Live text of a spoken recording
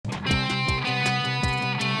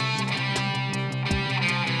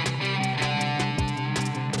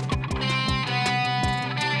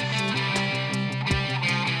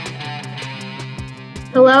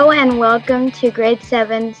Hello and welcome to Grade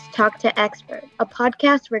 7's Talk to Expert, a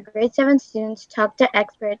podcast where Grade 7 students talk to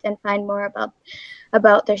experts and find more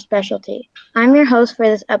about their specialty. I'm your host for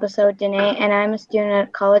this episode, Danae, and I'm a student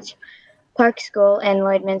at College Park School in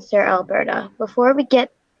Lloydminster, Alberta. Before we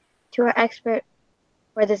get to our expert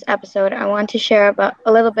for this episode, I want to share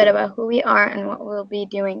a little bit about who we are and what we'll be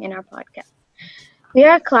doing in our podcast. We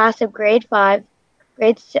are a class of grade 5,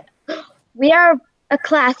 we are a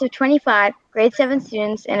class of 25 grade 7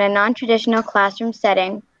 students in a non-traditional classroom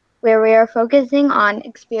setting where we are focusing on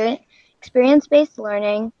experience-based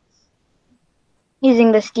learning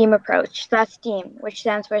using the STEAM approach. That's STEAM, which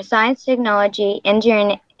stands for Science, Technology,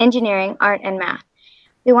 Engineering, Art, and Math.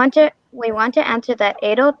 We want to answer that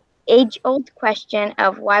age-old question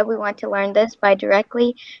of why we want to learn this by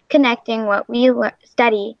directly connecting what we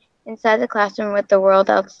study inside the classroom with the world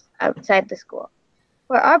outside the school.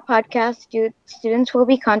 For our podcast, students will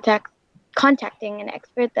be contacting an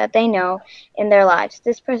expert that they know in their lives.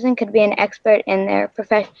 This person could be an expert in their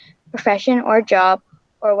profession or job,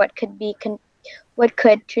 or what could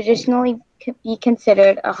traditionally be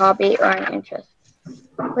considered a hobby or an interest.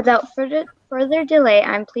 Without further delay,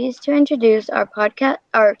 I'm pleased to introduce our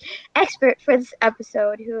expert for this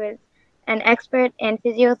episode, who is an expert in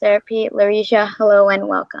physiotherapy, Larisha. Hello and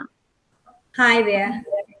welcome. Hi there.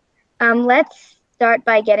 Let's start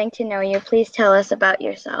by getting to know you. Please tell us about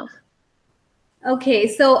yourself. Okay,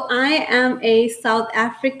 so I am a South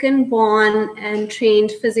African born and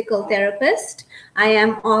trained physical therapist. I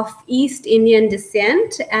am of East Indian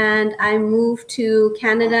descent and I moved to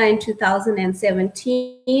Canada in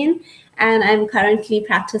 2017 and I'm currently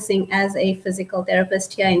practicing as a physical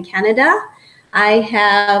therapist here in Canada. I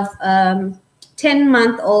have a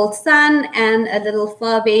 10-month-old son and a little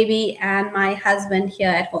fur baby and my husband here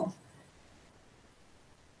at home.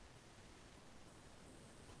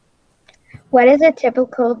 What is a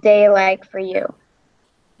typical day like for you?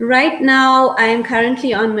 Right now, I'm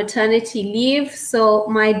currently on maternity leave, so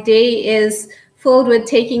my day is filled with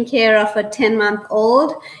taking care of a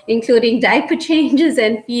 10-month-old, including diaper changes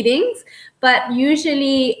and feedings. But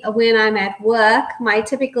usually when I'm at work, my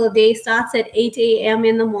typical day starts at 8 a.m.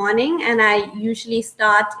 in the morning, and I usually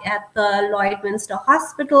start at the Lloydminster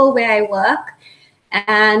Hospital where I work.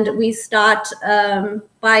 And we start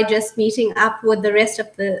by just meeting up with the rest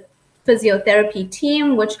of the physiotherapy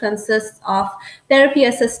team, which consists of therapy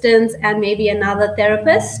assistants and maybe another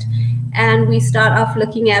therapist. And we start off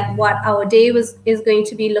looking at what our day is going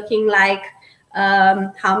to be looking like,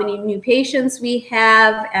 how many new patients we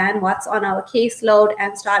have, and what's on our caseload,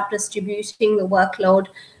 and start distributing the workload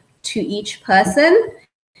to each person.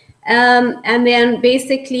 And then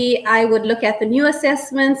basically I would look at the new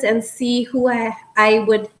assessments and see who I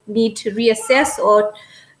would need to reassess or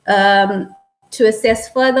to assess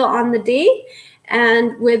further on the day.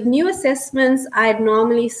 And with new assessments, I'd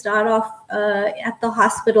normally start off at the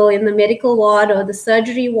hospital in the medical ward or the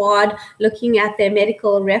surgery ward, looking at their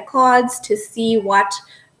medical records to see what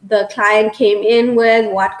the client came in with,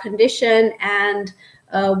 what condition, and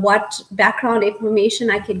what background information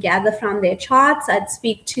I could gather from their charts. I'd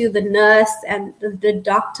speak to the nurse and the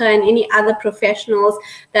doctor and any other professionals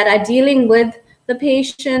that are dealing with the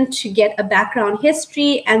patient to get a background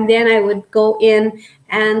history, and then I would go in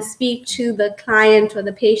and speak to the client or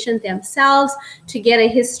the patient themselves to get a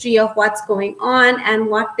history of what's going on and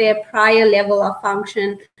what their prior level of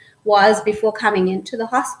function was before coming into the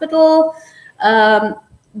hospital.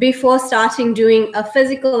 Before starting doing a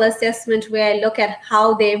physical assessment where I look at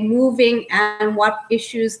how they're moving and what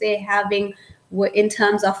issues they're having in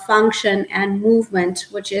terms of function and movement,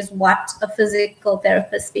 which is what a physical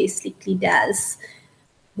therapist basically does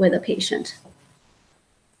with a patient.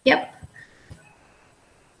 Yep.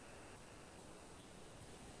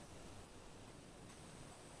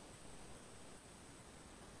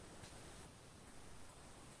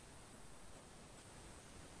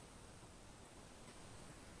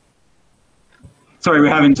 Sorry, we're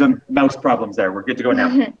having some mouse problems there. We're good to go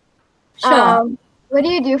now. Sure. What do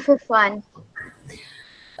you do for fun?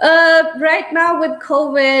 Right now with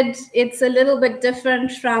COVID, it's a little bit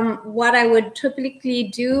different from what I would typically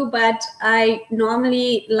do, but I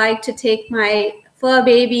normally like to take my fur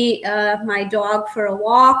baby, my dog, for a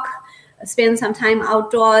walk, spend some time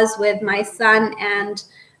outdoors with my son and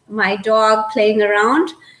my dog playing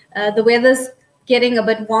around. The weather's getting a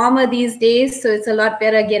bit warmer these days, so it's a lot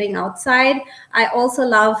better getting outside. I also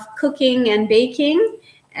love cooking and baking,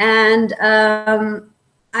 and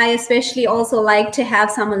I especially also like to have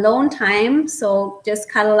some alone time, so just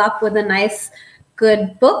cuddle up with a nice,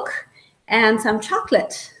 good book and some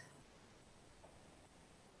chocolate.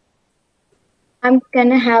 I'm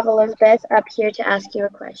gonna have Elizabeth up here to ask you a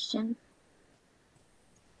question.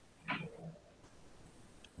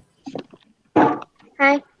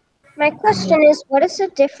 Hi. My question is, what is the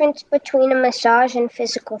difference between a massage and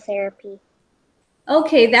physical therapy?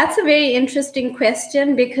 Okay, that's a very interesting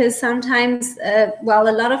question because sometimes, a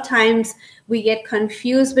lot of times we get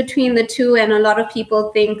confused between the two, and a lot of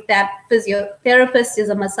people think that physiotherapist is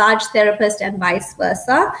a massage therapist and vice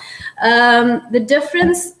versa. The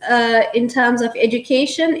difference in terms of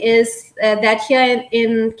education is that here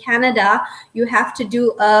in Canada, you have to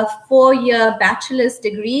do a 4-year bachelor's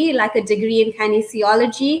degree, like a degree in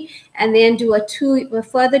kinesiology, and then do a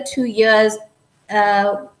further 2 years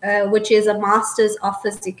which is a master's of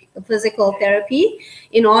physical therapy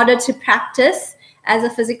in order to practice as a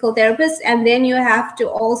physical therapist. And then you have to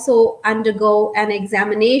also undergo an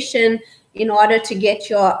examination in order to get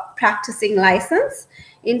your practicing license.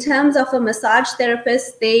 In terms of a massage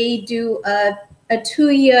therapist, they do a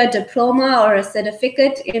 2-year diploma or a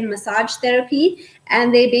certificate in massage therapy,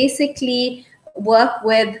 and they basically work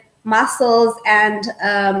with muscles and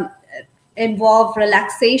involve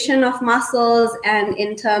relaxation of muscles, and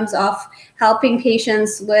in terms of helping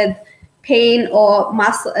patients with pain or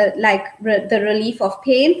muscle the relief of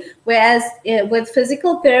pain, whereas with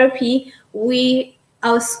physical therapy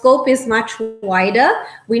our scope is much wider.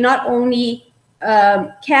 We not only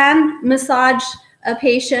can massage a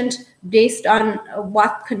patient based on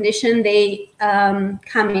what condition they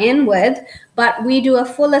come in with, but we do a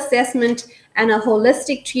full assessment and a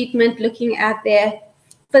holistic treatment looking at their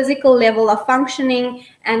physical level of functioning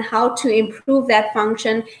and how to improve that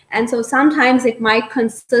function. And so sometimes it might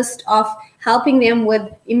consist of helping them with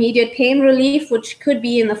immediate pain relief, which could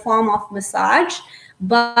be in the form of massage,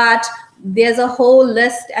 but there's a whole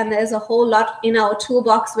list and there's a whole lot in our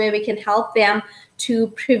toolbox where we can help them to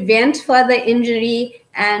prevent further injury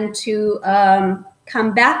and to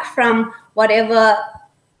come back from whatever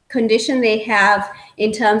condition they have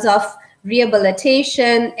in terms of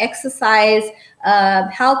rehabilitation, exercise,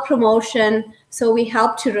 health promotion. So we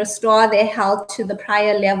help to restore their health to the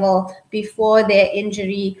prior level before their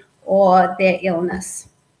injury or their illness.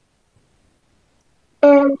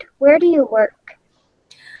 And where do you work?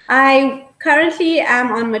 I currently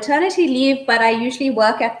am on maternity leave, but I usually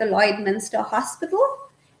work at the Lloydminster Hospital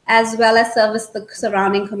as well as service the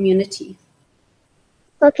surrounding community.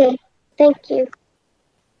 Okay, thank you.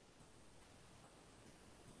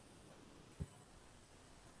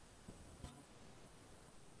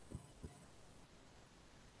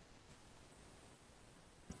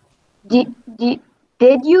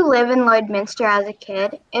 Did you live in Lloydminster as a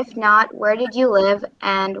kid? If not, where did you live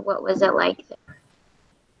and what was it like there?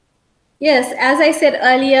 Yes, as I said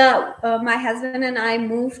earlier, my husband and I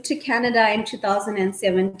moved to Canada in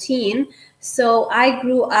 2017. So I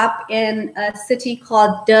grew up in a city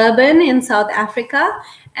called Durban in South Africa.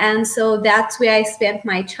 And so that's where I spent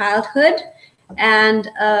my childhood. And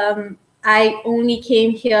I only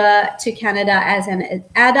came here to Canada as an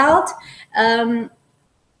adult.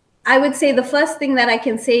 I would say the first thing that I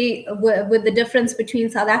can say with the difference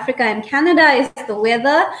between South Africa and Canada is the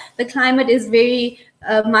weather. The climate is very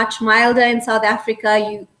much milder in South Africa.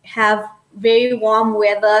 You have very warm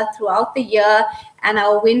weather throughout the year, and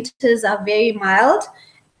our winters are very mild.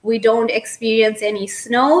 We don't experience any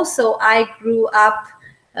snow, so I grew up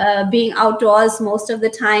being outdoors most of the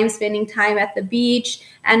time, spending time at the beach,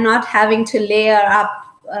 and not having to layer up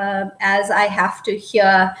as I have to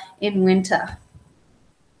here in winter.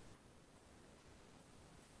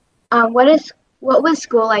 What was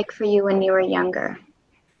school like for you when you were younger?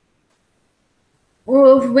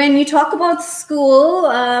 Well, when you talk about school,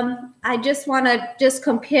 I just want to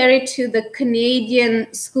compare it to the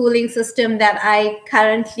Canadian schooling system that I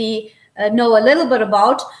currently know a little bit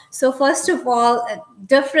about. So first of all, a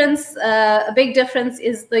big difference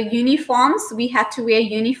is the uniforms. We had to wear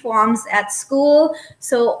uniforms at school,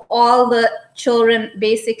 so all the children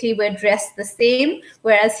basically were dressed the same,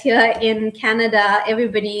 whereas here in Canada,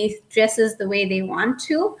 everybody dresses the way they want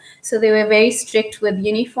to. So they were very strict with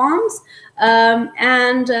uniforms. I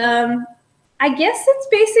guess it's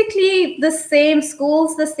basically the same,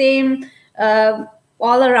 schools the same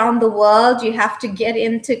all around the world. You have to get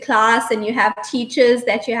into class and you have teachers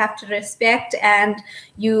that you have to respect, and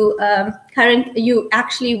you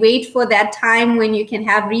actually wait for that time when you can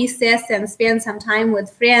have recess and spend some time with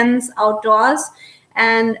friends outdoors.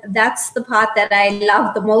 And that's the part that I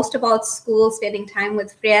love the most about school, spending time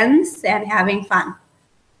with friends and having fun.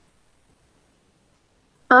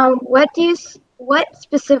 What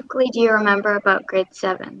specifically do you remember about grade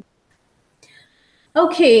 7?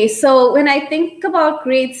 Okay, so when I think about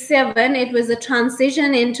grade 7, it was a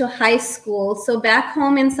transition into high school. So back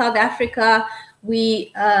home in South Africa,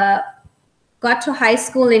 we got to high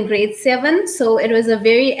school in grade 7. So it was a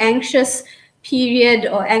very anxious period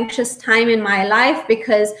or anxious time in my life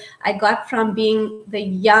because I got from being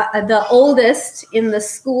the oldest in the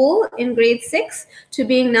school in grade 6 to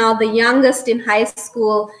being now the youngest in high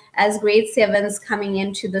school as grade 7s coming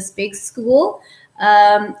into this big school.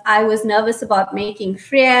 I was nervous about making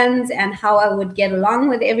friends and how I would get along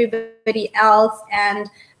with everybody else. And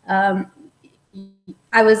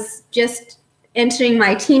I was just entering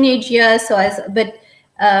my teenage years, so I was a bit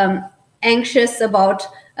anxious about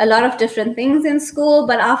a lot of different things in school.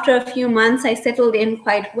 But after a few months, I settled in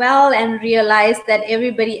quite well and realized that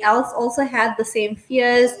everybody else also had the same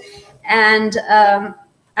fears. And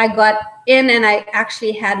I got in and I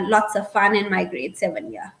actually had lots of fun in my grade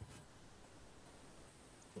 7 year.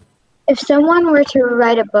 If someone were to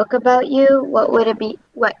write a book about you, what would it be?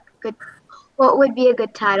 What would be a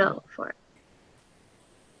good title for it?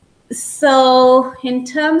 So in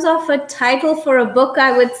terms of a title for a book,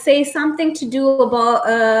 I would say something to do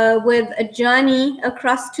about with a journey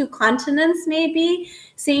across 2 continents, maybe,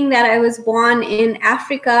 seeing that I was born in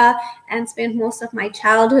Africa and spent most of my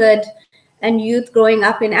childhood and youth growing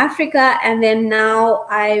up in Africa. And then now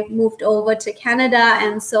I moved over to Canada.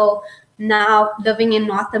 And so now living in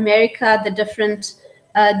North America, the different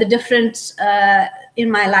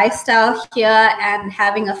in my lifestyle here and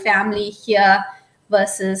having a family here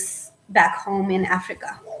versus back home in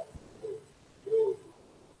Africa.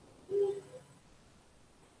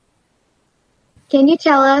 Can you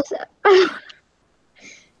tell us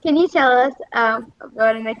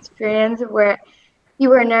about an experience where you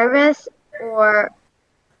were nervous or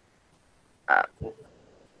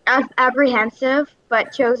apprehensive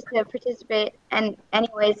but chose to participate in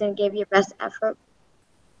anyways and gave your best effort?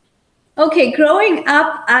 Okay, growing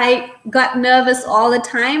up, I got nervous all the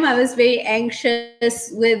time. I was very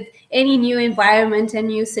anxious with any new environment and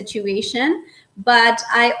new situation, but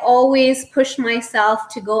I always pushed myself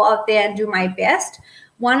to go out there and do my best.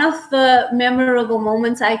 One of the memorable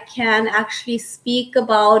moments I can actually speak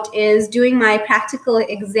about is doing my practical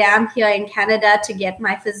exam here in Canada to get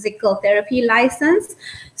my physical therapy license.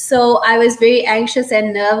 So I was very anxious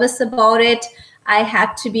and nervous about it. I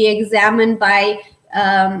had to be examined by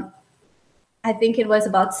I think it was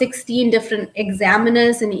about 16 different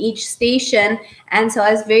examiners in each station. And so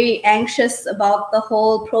I was very anxious about the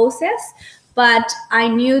whole process. But I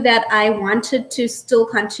knew that I wanted to still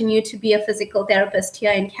continue to be a physical therapist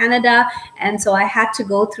here in Canada. And so I had to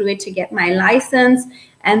go through it to get my license.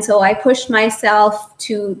 And so I pushed myself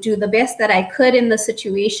to do the best that I could in the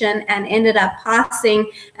situation and ended up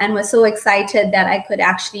passing and was so excited that I could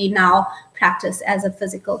actually now practice as a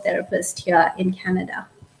physical therapist here in Canada.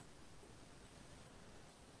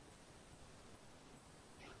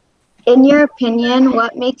 In your opinion,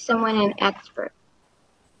 what makes someone an expert?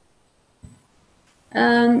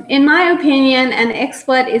 In my opinion, an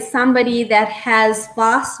expert is somebody that has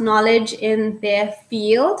vast knowledge in their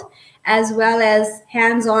field, as well as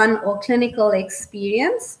hands-on or clinical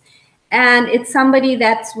experience. And it's somebody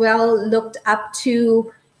that's well looked up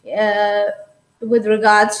to with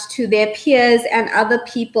regards to their peers and other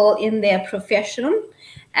people in their profession.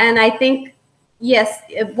 And I think, yes,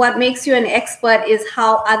 what makes you an expert is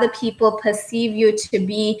how other people perceive you to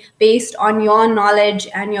be based on your knowledge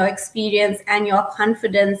and your experience and your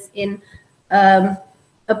confidence in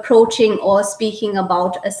approaching or speaking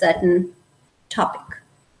about a certain topic.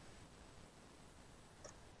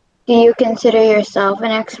 Do you consider yourself an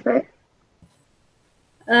expert?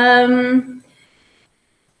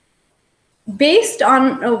 Based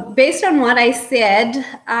on what I said,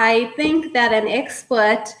 I think that an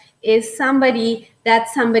expert is somebody that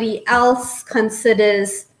somebody else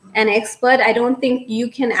considers an expert. I don't think you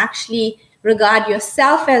can actually regard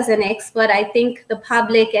yourself as an expert. I think the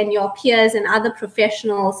public and your peers and other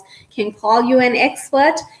professionals can call you an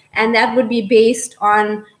expert, and that would be based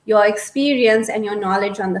on your experience and your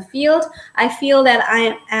knowledge on the field. I feel that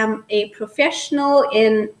I am a professional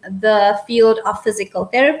in the field of physical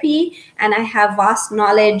therapy, and I have vast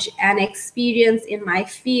knowledge and experience in my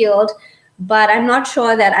field, but I'm not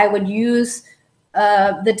sure that I would use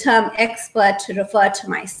the term expert to refer to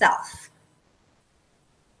myself.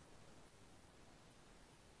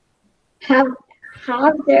 Have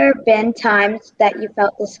there been times that you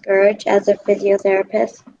felt discouraged as a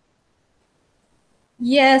physiotherapist?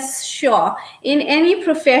 Yes, sure. In any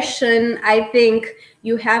profession, I think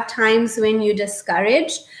you have times when you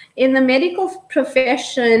discourage. In the medical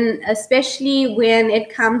profession, especially when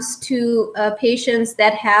it comes to patients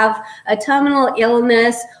that have a terminal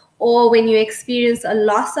illness, or when you experience a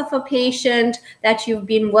loss of a patient that you've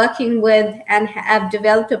been working with and have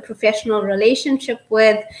developed a professional relationship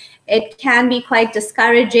with, it can be quite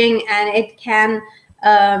discouraging, and it can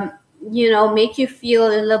make you feel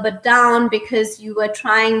a little bit down because you were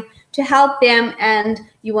trying to help them and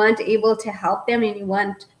you weren't able to help them and you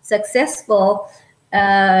weren't successful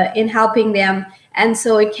in helping them. And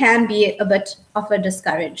so it can be a bit of a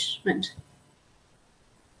discouragement.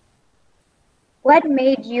 What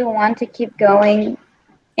made you want to keep going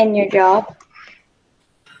in your job?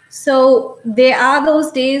 So there are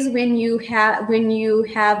those days when you have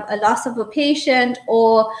a loss of a patient,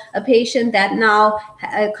 or a patient that now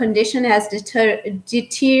a condition has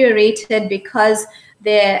deteriorated because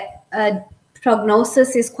their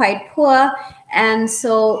prognosis is quite poor, and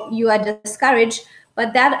so you are discouraged.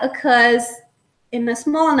 But that occurs in a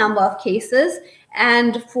small number of cases,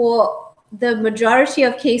 and for the majority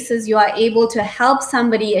of cases, you are able to help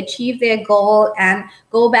somebody achieve their goal and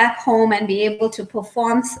go back home and be able to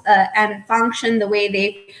perform and function the way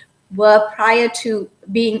they were prior to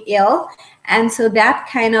being ill. And so that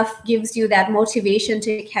kind of gives you that motivation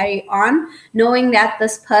to carry on, knowing that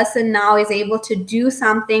this person now is able to do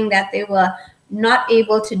something that they were not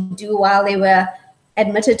able to do while they were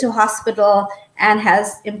admitted to hospital, and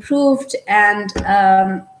has improved and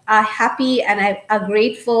are happy and are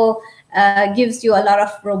grateful. Gives you a lot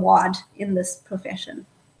of reward in this profession.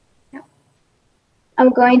 Yeah. I'm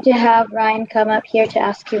going to have Ryan come up here to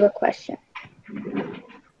ask you a question.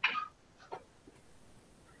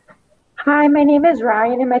 Hi, my name is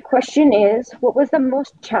Ryan, and my question is, what was the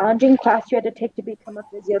most challenging class you had to take to become a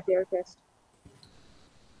physiotherapist?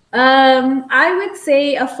 I would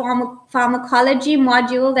say a pharmacology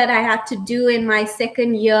module that I had to do in my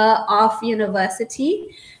second year of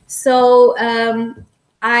university. So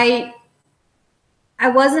I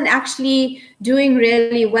wasn't actually doing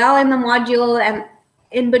really well in the module, and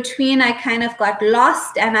in between I kind of got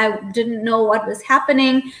lost and I didn't know what was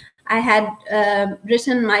happening. I had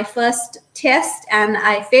written my first test and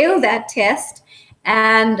I failed that test,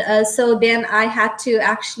 and so then I had to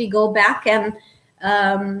actually go back and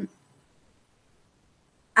I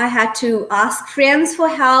had to ask friends for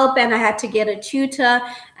help, and I had to get a tutor,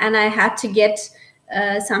 and I had to get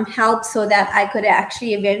some help so that I could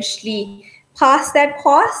actually eventually pass that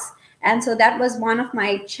course. And so that was one of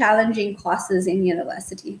my challenging courses in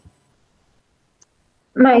university.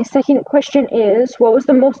 My second question is, what was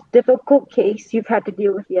the most difficult case you've had to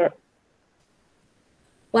deal with yet?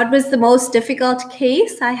 What was the most difficult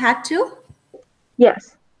case I had to?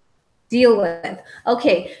 Yes. Deal with.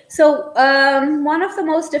 Okay, so one of the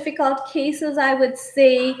most difficult cases I would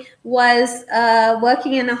say was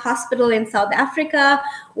working in a hospital in South Africa,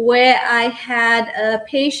 where I had a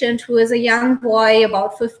patient who was a young boy,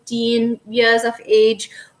 about 15 years of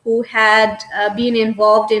age, who had been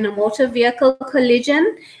involved in a motor vehicle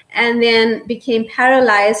collision and then became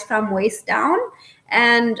paralyzed from waist down.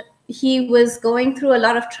 And he was going through a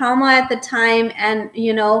lot of trauma at the time, and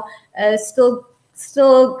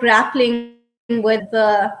still grappling with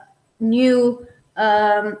the new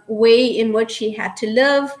way in which he had to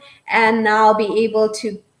live, and now be able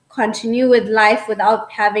to continue with life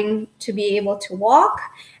without having to be able to walk.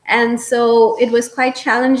 And so it was quite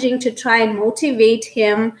challenging to try and motivate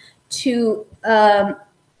him to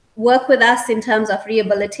work with us in terms of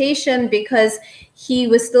rehabilitation, because he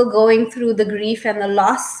was still going through the grief and the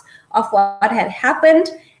loss of what had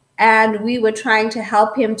happened. And we were trying to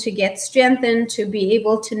help him to get strengthened to be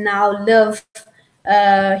able to now live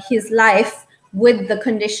his life with the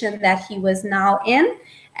condition that he was now in.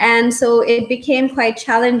 And so it became quite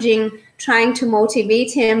challenging trying to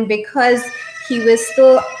motivate him, because he was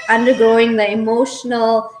still undergoing the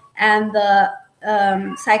emotional and the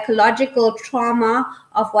psychological trauma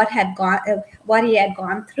of what he had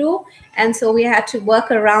gone through. And so we had to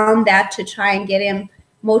work around that to try and get him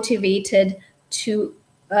motivated to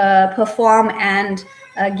perform and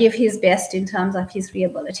give his best in terms of his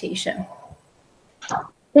rehabilitation.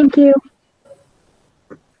 Thank you.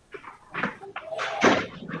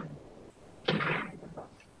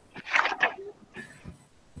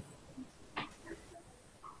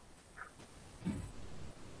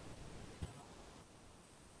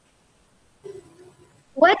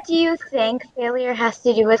 What do you think failure has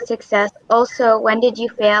to do with success? Also, when did you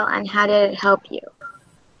fail and how did it help you?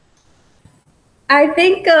 I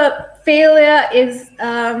think failure is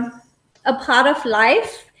a part of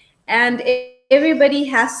life, and it everybody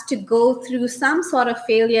has to go through some sort of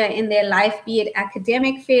failure in their life, be it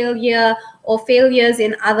academic failure or failures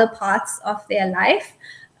in other parts of their life.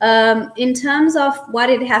 In terms of what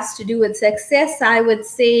it has to do with success, I would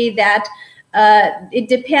say that it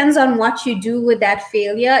depends on what you do with that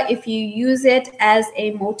failure. If you use it as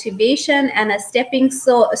a motivation and a stepping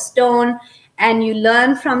stone, and you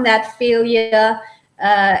learn from that failure,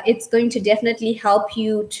 it's going to definitely help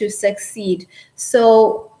you to succeed.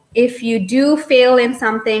 So if you do fail in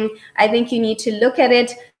something, I think you need to look at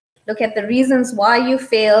it, look at the reasons why you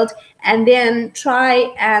failed, and then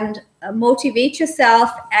try and motivate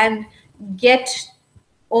yourself and get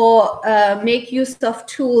or make use of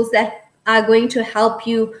tools that are going to help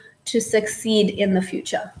you to succeed in the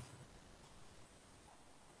future.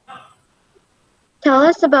 Tell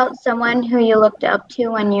us about someone who you looked up to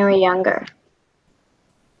when you were younger.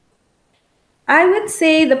 I would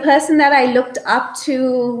say the person that I looked up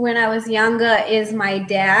to when I was younger is my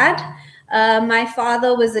dad. My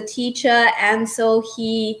father was a teacher, and so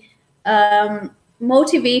he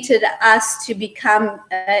motivated us to become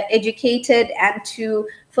educated and to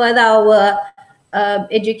further our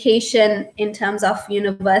education in terms of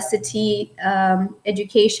university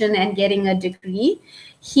education and getting a degree.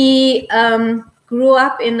 He grew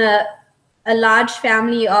up in a large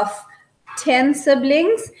family of 10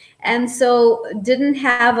 siblings, and so didn't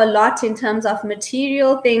have a lot in terms of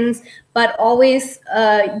material things, but always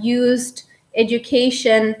used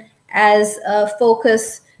education as a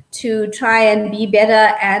focus to try and be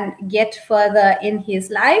better and get further in his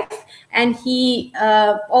life. And he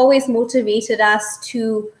always motivated us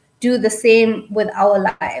to do the same with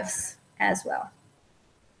our lives as well.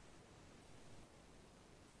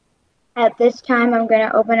 At this time, I'm going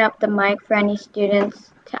to open up the mic for any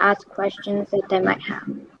students to ask questions that they might have.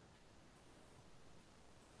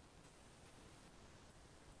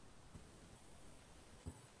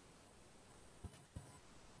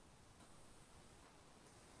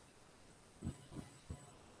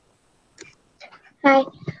 Hi.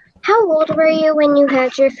 How old were you when you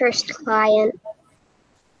had your first client?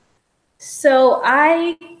 So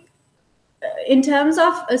in terms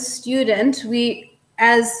of a student,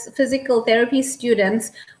 as physical therapy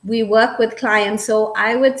students, we work with clients. So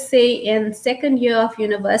I would say in second year of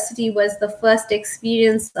university was the first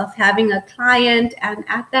experience of having a client. And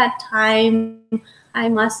at that time, I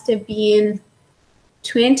must have been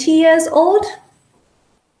 20 years old.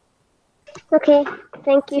 Okay,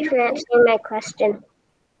 thank you for answering my question.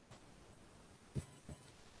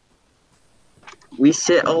 We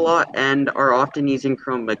sit a lot and are often using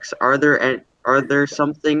Chromebooks. Are there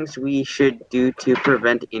some things we should do to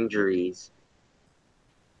prevent injuries?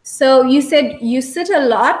 So you said you sit a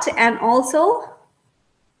lot and also?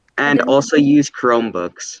 And also use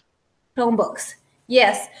Chromebooks. Chromebooks,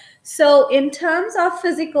 yes. So in terms of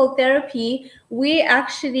physical therapy, we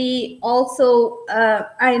actually also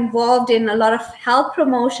are involved in a lot of health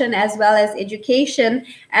promotion as well as education.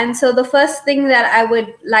 And so the first thing that I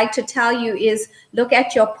would like to tell you is look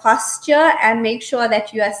at your posture and make sure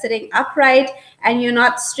that you are sitting upright and you're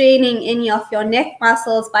not straining any of your neck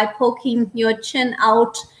muscles by poking your chin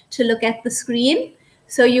out to look at the screen.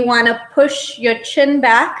 So you want to push your chin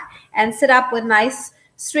back and sit up with nice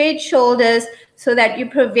straight shoulders so that you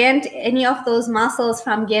prevent any of those muscles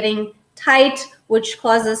from getting tight, which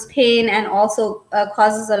causes pain and also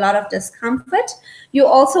causes a lot of discomfort. You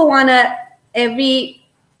also want to, every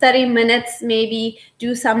 30 minutes, maybe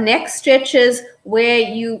do some neck stretches where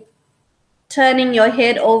you turning your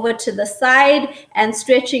head over to the side and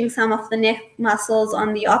stretching some of the neck muscles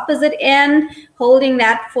on the opposite end, holding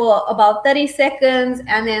that for about 30 seconds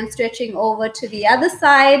and then stretching over to the other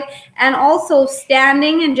side, and also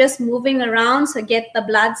standing and just moving around so get the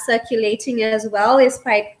blood circulating as well is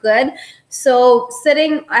quite good. So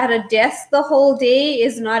sitting at a desk the whole day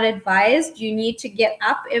is not advised. You need to get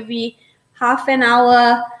up every half an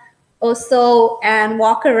hour or so and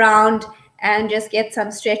walk around and just get some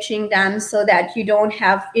stretching done so that you don't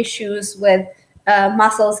have issues with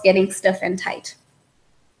muscles getting stiff and tight.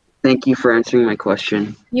 Thank you for answering my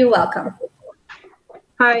question. You're welcome.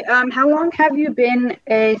 Hi, how long have you been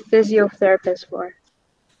a physiotherapist for?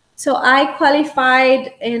 So I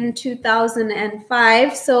qualified in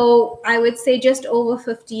 2005, so I would say just over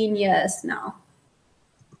 15 years now.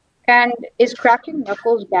 And is cracking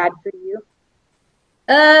knuckles bad for you?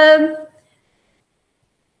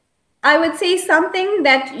 I would say something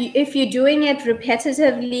that if you're doing it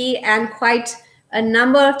repetitively and quite a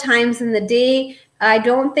number of times in the day, I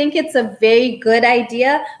don't think it's a very good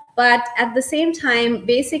idea. But at the same time,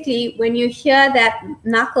 basically, when you hear that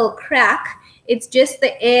knuckle crack, it's just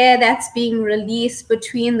the air that's being released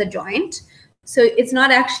between the joint. So it's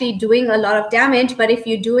not actually doing a lot of damage, but if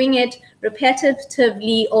you're doing it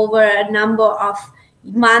repetitively over a number of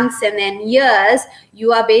months and then years,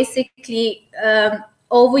 you are basically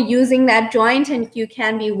overusing that joint, and you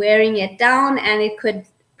can be wearing it down, and it could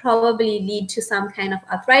probably lead to some kind of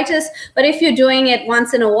arthritis. But if you're doing it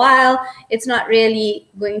once in a while, it's not really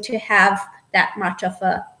going to have that much of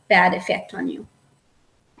a bad effect on you.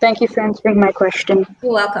 Thank you for answering my question.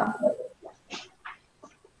 You're welcome.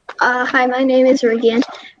 Hi, my name is Regan,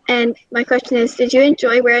 and my question is, did you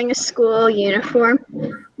enjoy wearing a school uniform?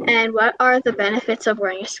 And what are the benefits of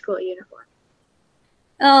wearing a school uniform?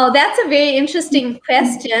 Oh, that's a very interesting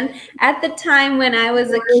question. At the time when I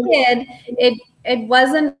was a kid, it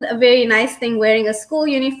wasn't a very nice thing wearing a school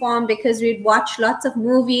uniform, because we'd watch lots of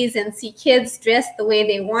movies and see kids dressed the way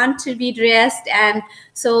they want to be dressed. And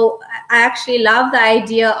so I actually love the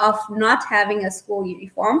idea of not having a school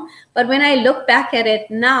uniform. But when I look back at it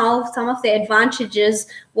now, some of the advantages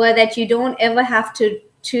were that you don't ever have to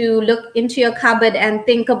look into your cupboard and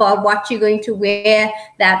think about what you're going to wear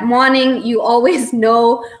that morning. You always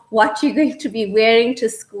know what you're going to be wearing to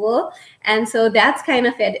school. And so that's kind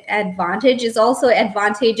of an advantage. It's also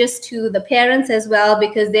advantageous to the parents as well,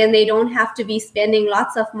 because then they don't have to be spending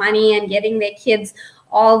lots of money and getting their kids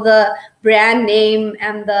all the brand name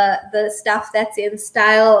and the stuff that's in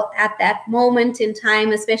style at that moment in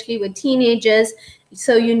time, especially with teenagers.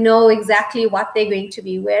 So you know exactly what they're going to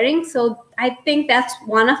be wearing. So I think that's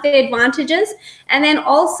one of the advantages. And then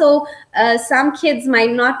also some kids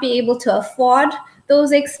might not be able to afford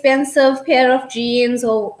those expensive pair of jeans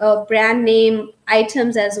or brand name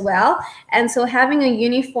items as well. And so having a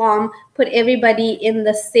uniform put everybody in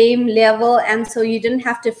the same level, and so you didn't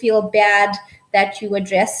have to feel bad that you were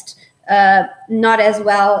dressed not as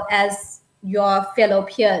well as your fellow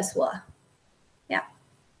peers were. Yeah.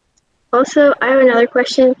 Also, I have another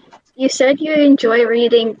question. You said you enjoy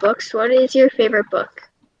reading books. What is your favorite book?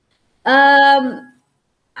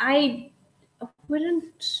 I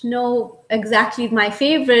wouldn't know exactly my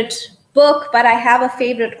favorite book, but I have a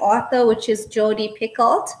favorite author, which is Jodi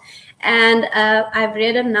Picoult, and I've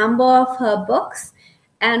read a number of her books.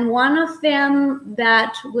 And one of them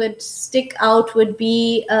that would stick out would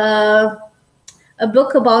be a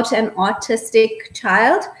book about an autistic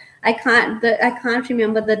child. I can't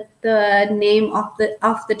remember the name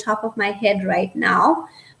off the top of my head right now,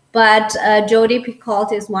 but Jodi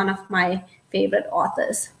Picoult is one of my favorite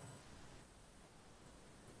authors.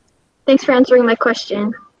 Thanks for answering my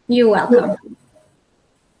question. You're welcome.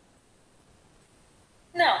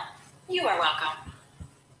 No, you are welcome.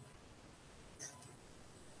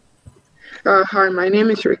 Hi, my name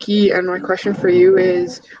is Ricky, and my question for you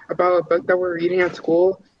is about a book that we're reading at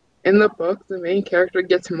school. In the book, the main character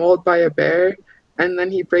gets mauled by a bear, and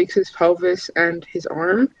then he breaks his pelvis and his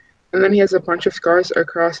arm, and then he has a bunch of scars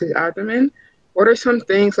across his abdomen. What are some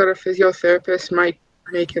things that a physiotherapist might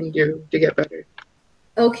make him do to get better?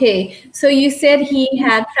 Okay, so you said he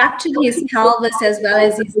had fractured his pelvis as well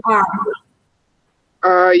as his arm.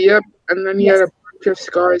 Yep, and then he had a bunch of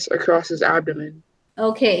scars across his abdomen.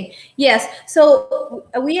 Okay, yes. So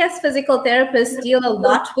we as physical therapists deal a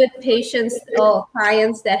lot with patients or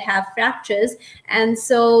clients that have fractures. And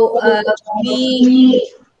so I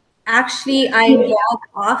walk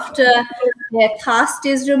after their cast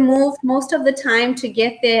is removed most of the time to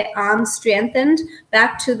get their arm strengthened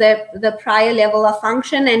back to the prior level of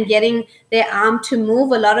function and getting their arm to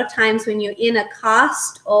move. A lot of times when you're in a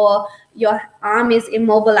cast or your arm is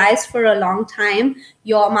immobilized for a long time,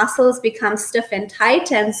 your muscles become stiff and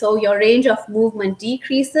tight, and so your range of movement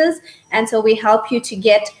decreases. And so we help you to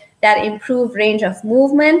get that improved range of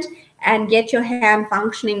movement and get your hand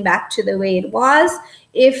functioning back to the way it was.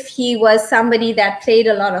 If he was somebody that played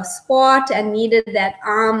a lot of sport and needed that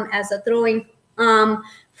arm as a throwing arm,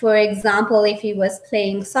 for example, if he was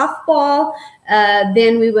playing softball,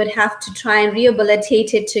 then we would have to try and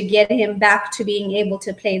rehabilitate it to get him back to being able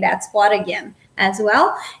to play that sport again as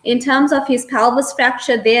well. In terms of his pelvis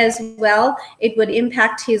fracture there as well, it would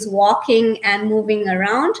impact his walking and moving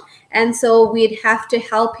around. And so we'd have to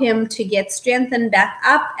help him to get strengthened back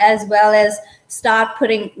up, as well as start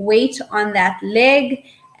putting weight on that leg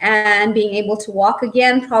and being able to walk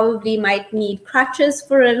again. Probably might need crutches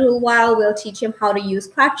for a little while. We'll teach him how to use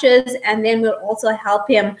crutches, and then we'll also help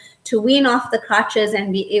him to wean off the crutches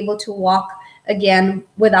and be able to walk again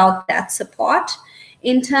without that support.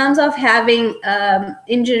 In terms of having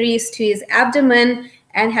injuries to his abdomen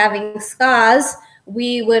and having scars,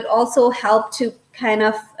 we would also help to kind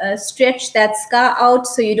of stretch that scar out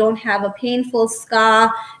so you don't have a painful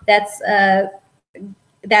scar that's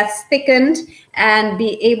that's thickened and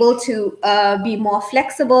be able to be more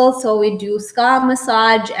flexible. So we do scalp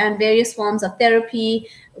massage and various forms of therapy.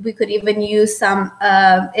 We could even use some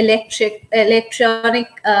electronic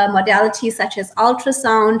modalities such as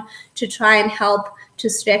ultrasound to try and help to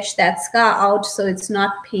stretch that scar out so it's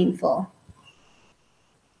not painful.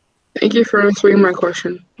 Thank you for answering my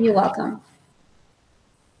question. You're welcome.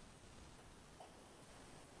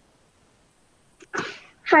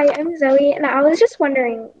 Hi, I'm Zoe, and I was just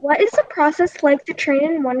wondering, what is the process like to train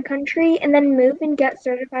in one country and then move and get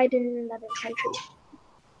certified in another country?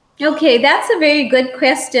 Okay, that's a very good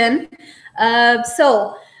question.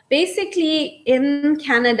 So basically in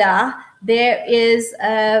Canada, there is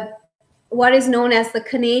what is known as the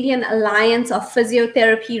Canadian Alliance of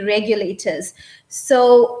Physiotherapy Regulators.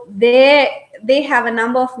 So they have a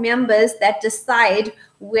number of members that decide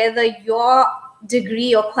whether your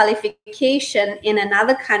degree or qualification in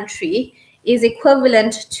another country is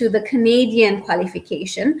equivalent to the Canadian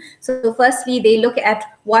qualification. So firstly, they look at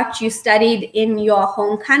what you studied in your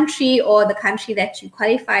home country or the country that you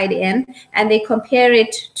qualified in, and they compare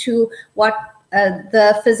it to what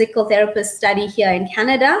the physical therapist study here in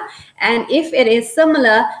Canada. And if it is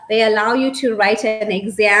similar, they allow you to write an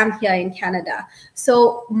exam here in Canada.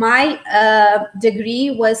 So my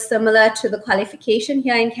degree was similar to the qualification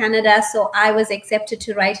here in Canada. So I was accepted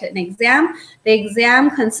to write an exam. The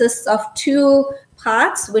exam consists of 2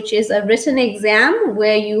 parts, which is a written exam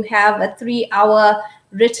where you have a 3-hour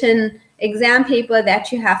written exam paper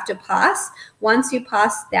that you have to pass. Once you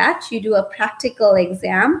pass that, you do a practical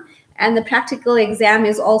exam. And the practical exam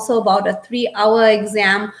is also about a 3-hour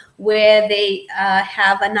exam where they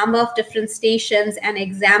have a number of different stations and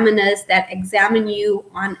examiners that examine you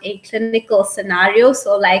on a clinical scenario.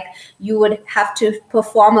 So like you would have to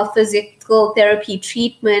perform a physical therapy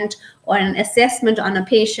treatment or an assessment on a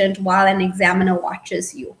patient while an examiner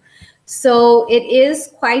watches you. So it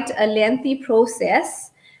is quite a lengthy process,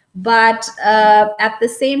 but at the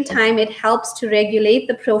same time, it helps to regulate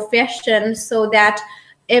the profession so that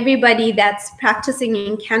everybody that's practicing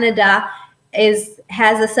in Canada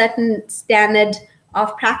has a certain standard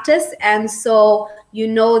of practice. And so you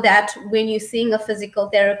know that when you're seeing a physical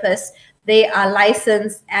therapist, they are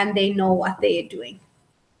licensed and they know what they are doing.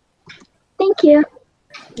 Thank you.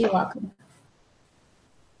 You're welcome.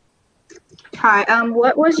 Hi,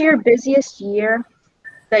 what was your busiest year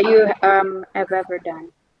that you have ever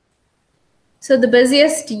done? So the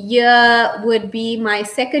busiest year would be my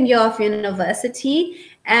second year of university.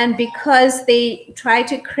 And because they try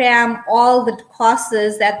to cram all the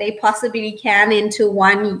courses that they possibly can into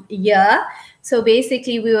 1 year, so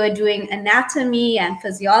basically we were doing anatomy and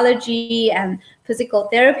physiology and physical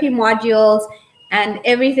therapy modules and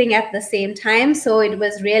everything at the same time. So it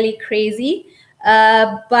was really crazy.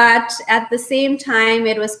 But at the same time,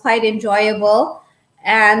 it was quite enjoyable.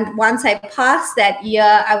 And once I passed that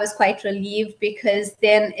year, I was quite relieved because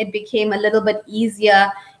then it became a little bit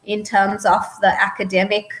easier in terms of the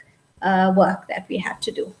academic work that we had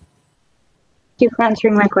to do. Thank you for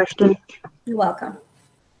answering my question. You're welcome.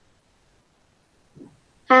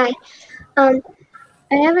 Hi. I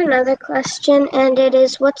have another question, and it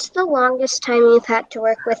is, what's the longest time you've had to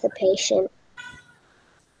work with a patient?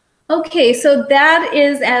 Okay, so that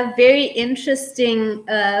is a very interesting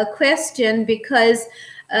question because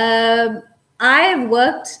I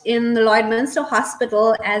worked in the Lloydminster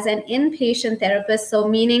Hospital as an inpatient therapist, so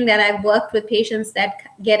meaning that I've worked with patients that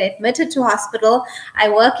get admitted to hospital. I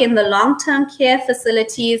work in the long-term care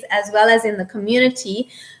facilities as well as in the community.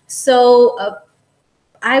 So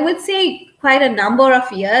I would say quite a number of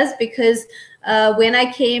years because when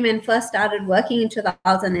I came and first started working in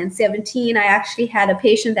 2017, I actually had a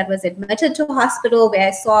patient that was admitted to hospital where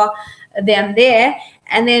I saw them there.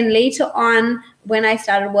 And then later on, when I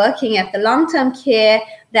started working at the long-term care,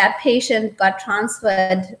 that patient got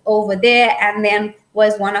transferred over there and then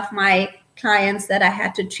was one of my clients that I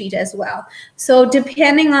had to treat as well. So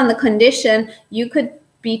depending on the condition, you could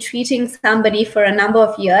be treating somebody for a number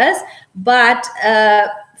of years, but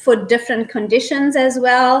for different conditions as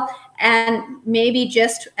well, and maybe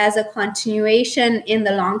just as a continuation in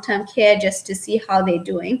the long-term care just to see how they're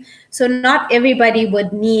doing. So not everybody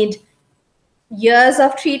would need years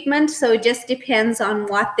of treatment, so it just depends on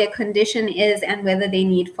what their condition is and whether they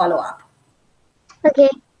need follow-up. Okay,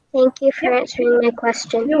 thank you for answering my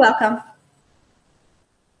question. You're welcome.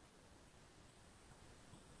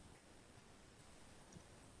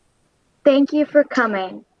 Thank you for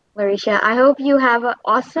coming, Larisha. I hope you have an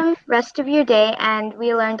awesome rest of your day and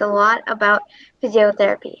we learned a lot about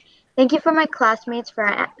physiotherapy. Thank you for my classmates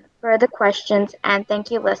for the questions, and thank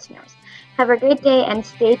you listeners. Have a great day and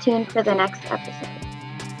stay tuned for the next episode.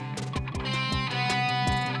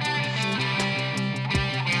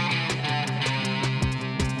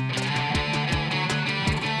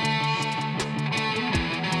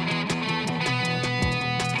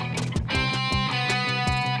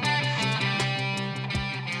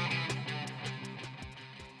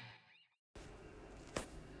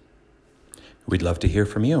 We'd love to hear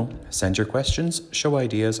from you. Send your questions, show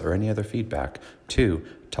ideas, or any other feedback to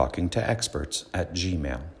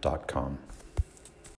talkingtoexperts@gmail.com.